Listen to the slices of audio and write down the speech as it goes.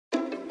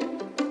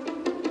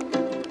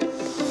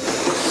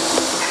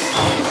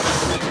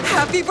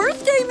Happy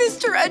birthday,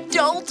 Mr.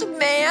 Adult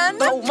Man.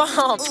 Oh,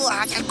 Mom.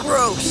 Ugh,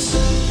 gross.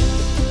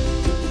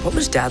 What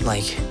was Dad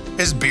like?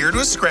 His beard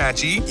was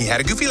scratchy. He had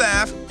a goofy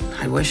laugh.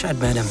 I wish I'd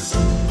met him.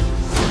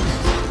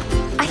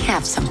 I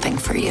have something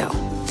for you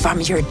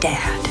from your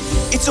dad.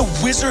 It's a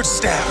wizard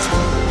staff.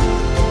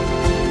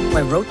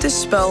 I wrote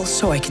this spell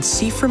so I could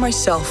see for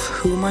myself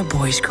who my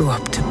boys grew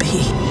up to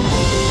be.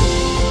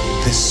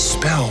 This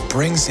spell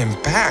brings him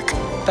back.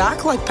 Back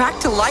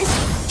to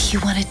life? He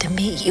wanted to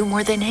meet you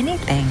more than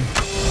anything.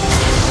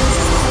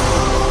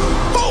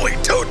 Holy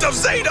tooth of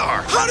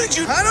Zadar! How did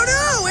you... I don't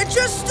know. It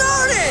just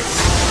started.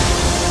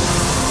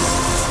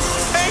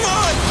 Hang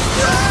on!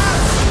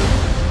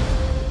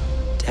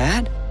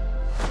 Dad?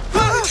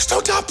 There's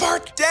no top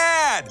part.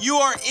 Dad, you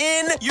are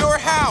in your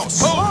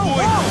house. Oh,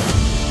 boy.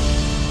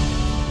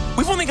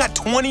 We've only got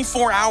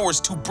 24 hours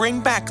to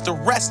bring back the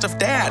rest of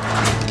Dad.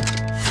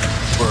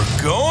 We're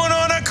going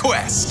on a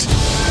quest.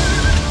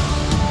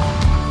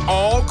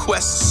 All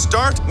quests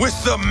start with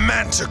the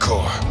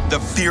Manticore, the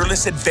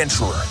fearless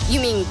adventurer.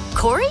 You mean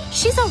Corey?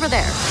 She's over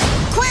there.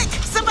 Quick!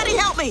 Somebody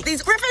help me!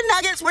 These Griffin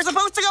nuggets were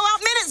supposed to go out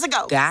minutes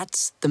ago!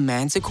 That's the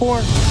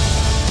Manticore?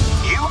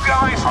 You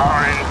guys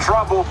are in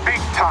trouble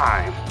big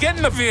time. Get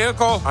in the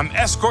vehicle. I'm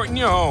escorting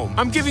you home.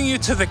 I'm giving you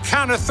to the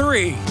count of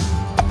 3.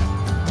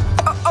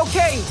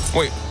 Okay.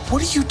 Wait,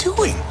 what are you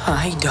doing?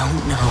 I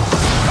don't know.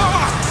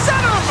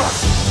 Son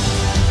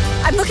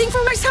of I'm looking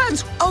for my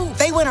sons. Oh,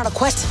 they went on a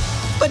quest.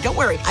 But don't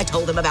worry, I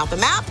told them about the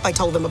map, I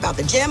told them about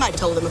the gym, I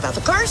told them about the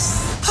curse.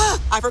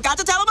 I forgot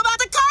to tell them about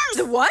the curse!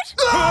 The what?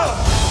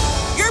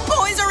 Your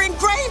boys are in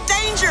grave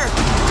danger!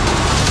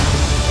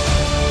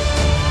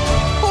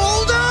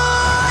 Hold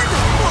on!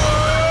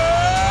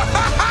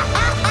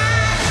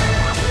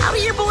 How are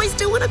your boys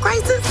doing in a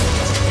crisis?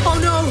 Oh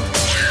no.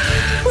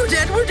 We're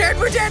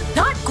dead.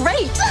 Not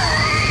great.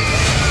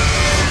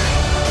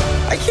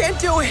 I can't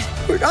do it.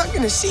 We're not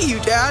going to see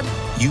you, Dad.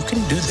 You can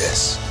do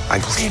this. I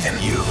believe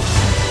in you.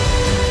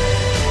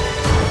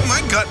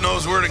 My gut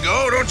knows where to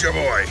go, don't you,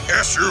 boy?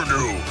 Yes, you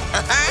do.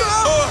 I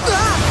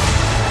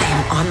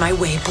am on my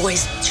way,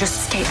 boys.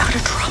 Just stay out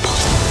of trouble.